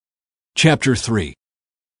Chapter 3.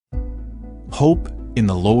 Hope in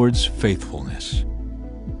the Lord's faithfulness.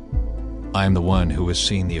 I am the one who has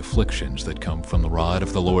seen the afflictions that come from the rod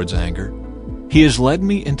of the Lord's anger. He has led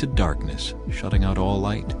me into darkness, shutting out all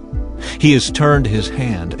light. He has turned his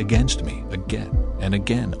hand against me again and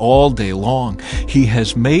again, all day long. He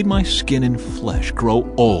has made my skin and flesh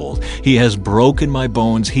grow old. He has broken my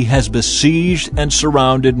bones. He has besieged and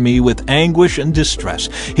surrounded me with anguish and distress.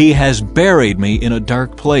 He has buried me in a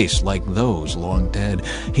dark place like those long dead.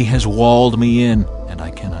 He has walled me in, and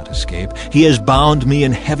I cannot escape. He has bound me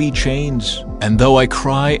in heavy chains. And though I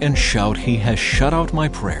cry and shout, he has shut out my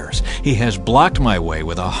prayers. He has blocked my way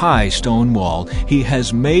with a high stone wall. He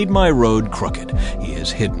has made my road crooked. He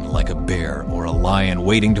is hidden like a bear or a lion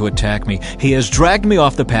waiting to attack me. He has dragged me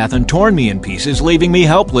off the path and torn me in pieces, leaving me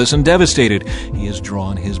helpless and devastated. He has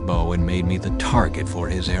drawn his bow and made me the target for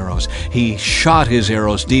his arrows. He shot his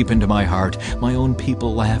arrows deep into my heart. My own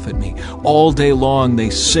people laugh at me. All day long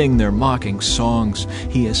they sing their mocking songs.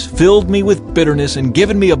 He has filled me with bitterness and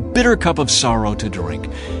given me a bitter cup of sorrow to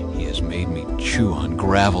drink. He has made me chew on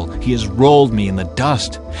gravel. He has rolled me in the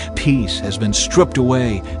dust. Peace has been stripped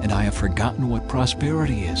away, and I have forgotten what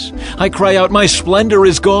prosperity is. I cry out, my splendor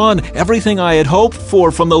is gone. Everything I had hoped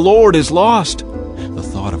for from the Lord is lost. The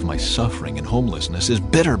thought of my suffering and homelessness is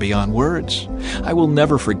bitter beyond words. I will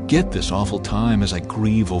never forget this awful time as I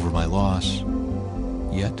grieve over my loss.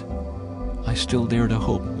 Yet, I still dare to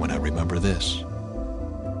hope when I remember this.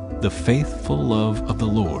 The faithful love of the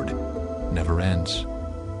Lord never ends.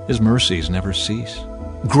 His mercies never cease.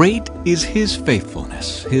 Great is his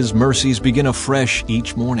faithfulness. His mercies begin afresh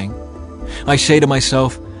each morning. I say to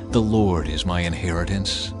myself, the Lord is my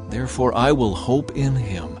inheritance. Therefore I will hope in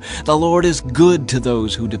him. The Lord is good to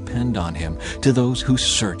those who depend on him, to those who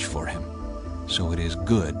search for him. So it is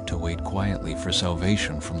good to wait quietly for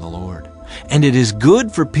salvation from the Lord. And it is good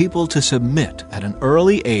for people to submit at an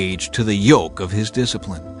early age to the yoke of his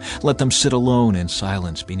discipline. Let them sit alone in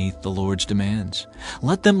silence beneath the Lord's demands.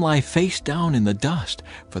 Let them lie face down in the dust,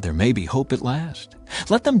 for there may be hope at last.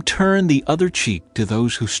 Let them turn the other cheek to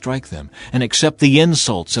those who strike them, and accept the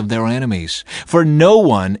insults of their enemies. For no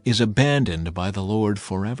one is abandoned by the Lord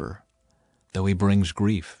forever. Though he brings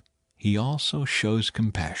grief, he also shows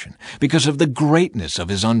compassion, because of the greatness of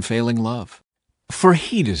his unfailing love. For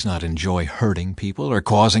he does not enjoy hurting people or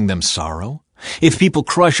causing them sorrow. If people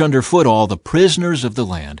crush underfoot all the prisoners of the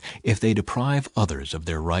land, if they deprive others of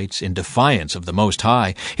their rights in defiance of the Most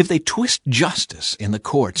High, if they twist justice in the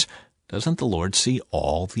courts, doesn't the Lord see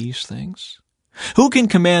all these things? Who can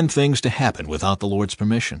command things to happen without the Lord's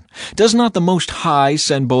permission? Does not the Most High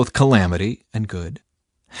send both calamity and good?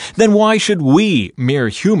 Then why should we, mere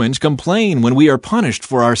humans, complain when we are punished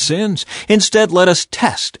for our sins? Instead, let us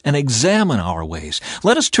test and examine our ways.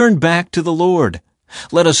 Let us turn back to the Lord.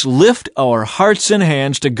 Let us lift our hearts and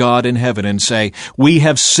hands to God in heaven and say, we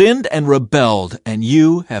have sinned and rebelled, and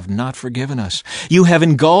you have not forgiven us. You have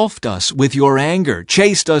engulfed us with your anger,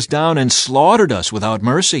 chased us down, and slaughtered us without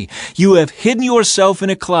mercy. You have hidden yourself in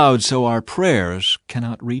a cloud so our prayers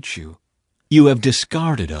cannot reach you. You have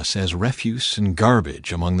discarded us as refuse and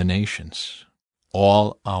garbage among the nations.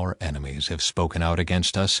 All our enemies have spoken out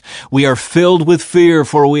against us. We are filled with fear,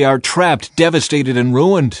 for we are trapped, devastated, and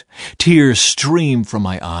ruined. Tears stream from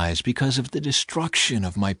my eyes because of the destruction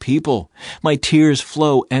of my people. My tears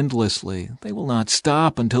flow endlessly. They will not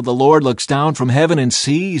stop until the Lord looks down from heaven and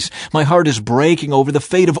sees. My heart is breaking over the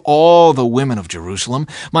fate of all the women of Jerusalem.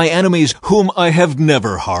 My enemies, whom I have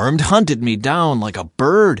never harmed, hunted me down like a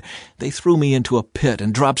bird. They threw me into a pit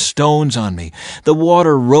and dropped stones on me. The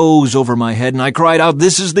water rose over my head, and I cried out,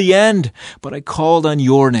 this is the end. But I called on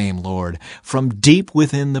your name, Lord, from deep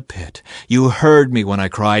within the pit. You heard me when I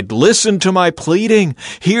cried, listen to my pleading.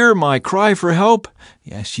 Hear my cry for help.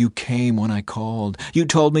 Yes, you came when I called. You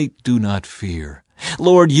told me, do not fear.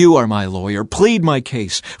 Lord, you are my lawyer. Plead my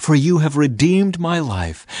case, for you have redeemed my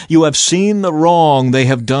life. You have seen the wrong they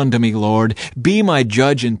have done to me, Lord. Be my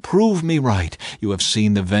judge and prove me right. You have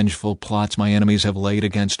seen the vengeful plots my enemies have laid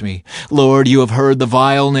against me. Lord, you have heard the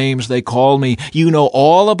vile names they call me. You know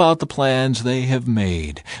all about the plans they have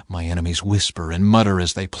made. My enemies whisper and mutter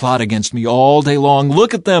as they plot against me all day long.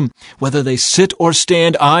 Look at them. Whether they sit or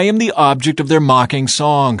stand, I am the object of their mocking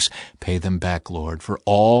songs. Pay them back, Lord, for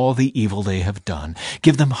all the evil they have done.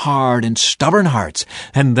 Give them hard and stubborn hearts,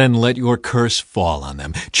 and then let your curse fall on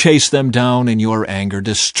them. Chase them down in your anger,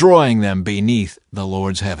 destroying them beneath the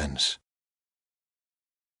Lord's heavens.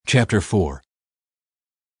 Chapter 4.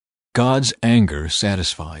 God's anger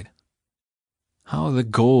satisfied. How the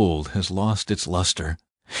gold has lost its luster.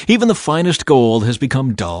 Even the finest gold has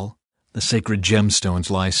become dull. The sacred gemstones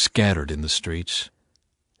lie scattered in the streets.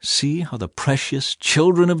 See how the precious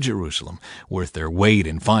children of Jerusalem, worth their weight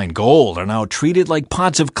in fine gold, are now treated like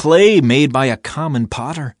pots of clay made by a common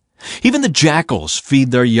potter. Even the jackals feed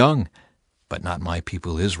their young, but not my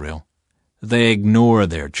people Israel. They ignore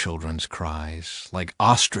their children's cries, like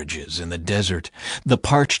ostriches in the desert. The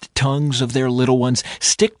parched tongues of their little ones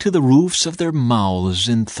stick to the roofs of their mouths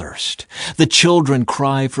in thirst. The children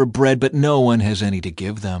cry for bread, but no one has any to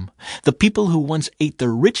give them. The people who once ate the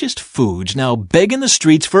richest foods now beg in the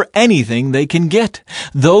streets for anything they can get.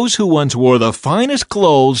 Those who once wore the finest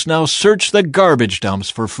clothes now search the garbage dumps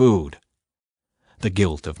for food. The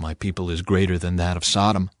guilt of my people is greater than that of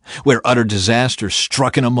Sodom, where utter disaster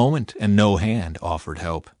struck in a moment and no hand offered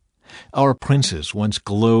help. Our princes once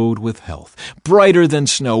glowed with health, brighter than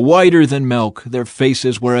snow, whiter than milk. Their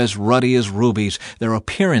faces were as ruddy as rubies, their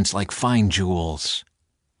appearance like fine jewels.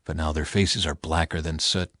 But now their faces are blacker than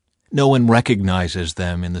soot. No one recognizes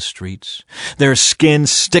them in the streets. Their skin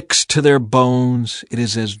sticks to their bones. It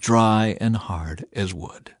is as dry and hard as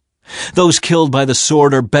wood. Those killed by the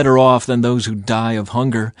sword are better off than those who die of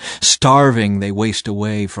hunger. Starving, they waste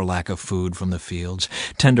away for lack of food from the fields.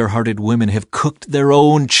 Tender-hearted women have cooked their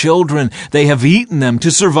own children. They have eaten them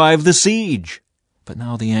to survive the siege. But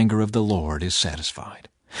now the anger of the Lord is satisfied.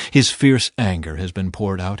 His fierce anger has been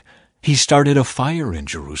poured out. He started a fire in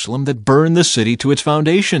Jerusalem that burned the city to its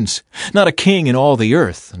foundations. Not a king in all the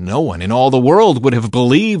earth, no one in all the world would have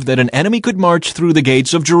believed that an enemy could march through the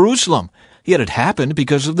gates of Jerusalem. Yet it happened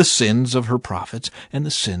because of the sins of her prophets and the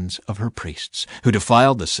sins of her priests, who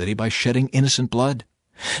defiled the city by shedding innocent blood.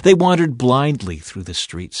 They wandered blindly through the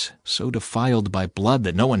streets, so defiled by blood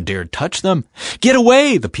that no one dared touch them. "Get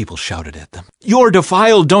away!" the people shouted at them. "You're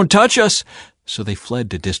defiled, don't touch us!" So they fled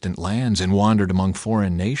to distant lands and wandered among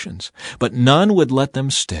foreign nations. But none would let them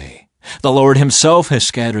stay. The Lord himself has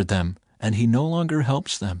scattered them, and he no longer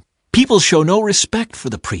helps them. People show no respect for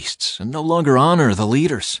the priests and no longer honor the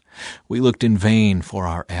leaders. We looked in vain for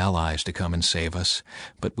our allies to come and save us,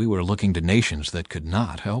 but we were looking to nations that could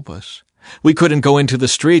not help us. We couldn't go into the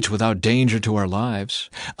streets without danger to our lives.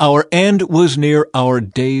 Our end was near, our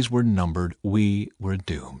days were numbered, we were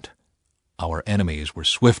doomed. Our enemies were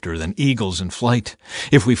swifter than eagles in flight.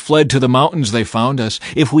 If we fled to the mountains, they found us.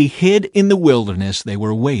 If we hid in the wilderness, they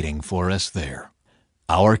were waiting for us there.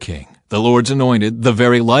 Our king, the Lord's anointed, the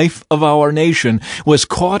very life of our nation, was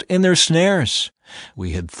caught in their snares.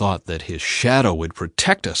 We had thought that his shadow would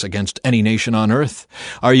protect us against any nation on earth.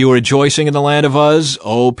 Are you rejoicing in the land of Uz,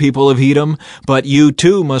 O people of Edom? But you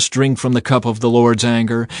too must drink from the cup of the Lord's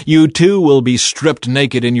anger. You too will be stripped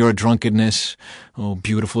naked in your drunkenness. O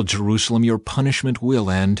beautiful Jerusalem, your punishment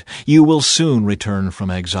will end. You will soon return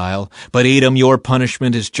from exile. But Edom, your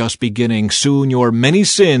punishment is just beginning. Soon your many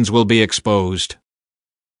sins will be exposed.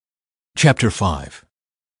 Chapter 5.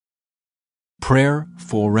 Prayer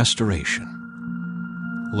for Restoration.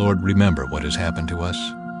 Lord, remember what has happened to us.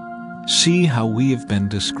 See how we have been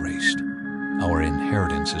disgraced. Our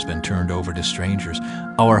inheritance has been turned over to strangers,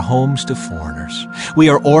 our homes to foreigners. We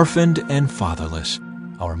are orphaned and fatherless.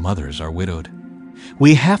 Our mothers are widowed.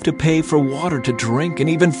 We have to pay for water to drink, and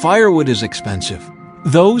even firewood is expensive.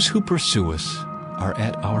 Those who pursue us are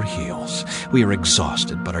at our heels. We are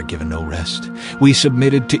exhausted but are given no rest. We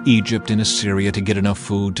submitted to Egypt and Assyria to get enough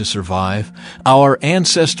food to survive. Our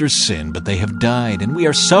ancestors sinned, but they have died, and we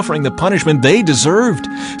are suffering the punishment they deserved.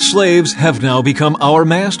 Slaves have now become our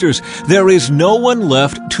masters. There is no one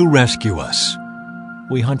left to rescue us.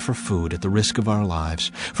 We hunt for food at the risk of our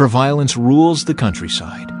lives, for violence rules the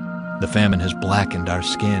countryside. The famine has blackened our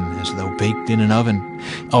skin as though baked in an oven.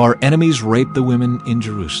 Our enemies rape the women in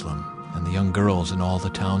Jerusalem and the young girls in all the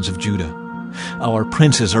towns of Judah. Our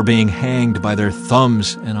princes are being hanged by their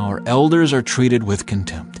thumbs, and our elders are treated with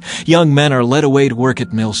contempt. Young men are led away to work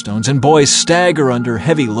at millstones, and boys stagger under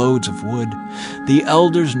heavy loads of wood. The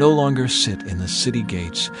elders no longer sit in the city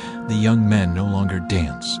gates. The young men no longer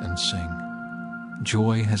dance and sing.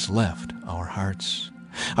 Joy has left our hearts.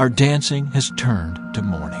 Our dancing has turned to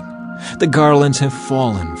mourning. The garlands have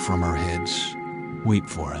fallen from our heads. Weep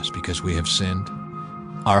for us because we have sinned.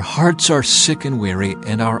 Our hearts are sick and weary,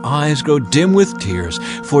 and our eyes grow dim with tears,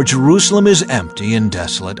 for Jerusalem is empty and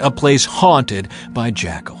desolate, a place haunted by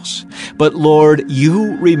jackals. But Lord,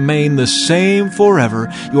 you remain the same forever.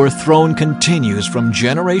 Your throne continues from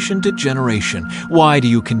generation to generation. Why do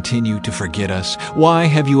you continue to forget us? Why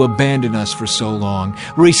have you abandoned us for so long?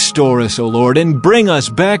 Restore us, O Lord, and bring us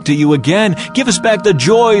back to you again. Give us back the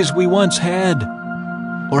joys we once had.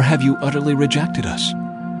 Or have you utterly rejected us?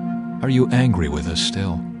 Are you angry with us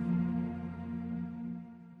still?